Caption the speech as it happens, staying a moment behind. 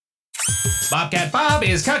Bobcat Bob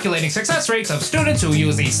is calculating success rates of students who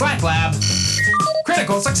use the Slack Lab.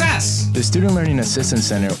 Critical success! The Student Learning Assistance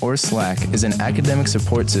Center, or SLAC, is an academic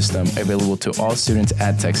support system available to all students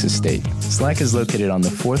at Texas State. SLAC is located on the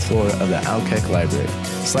 4th floor of the Alkek Library.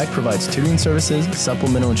 SLAC provides tutoring services,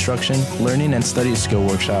 supplemental instruction, learning and study skill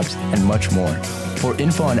workshops, and much more. For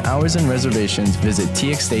info on hours and reservations, visit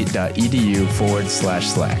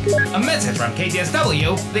txstate.edu/SLAC. A message from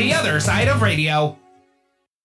KTSW, the other side of radio.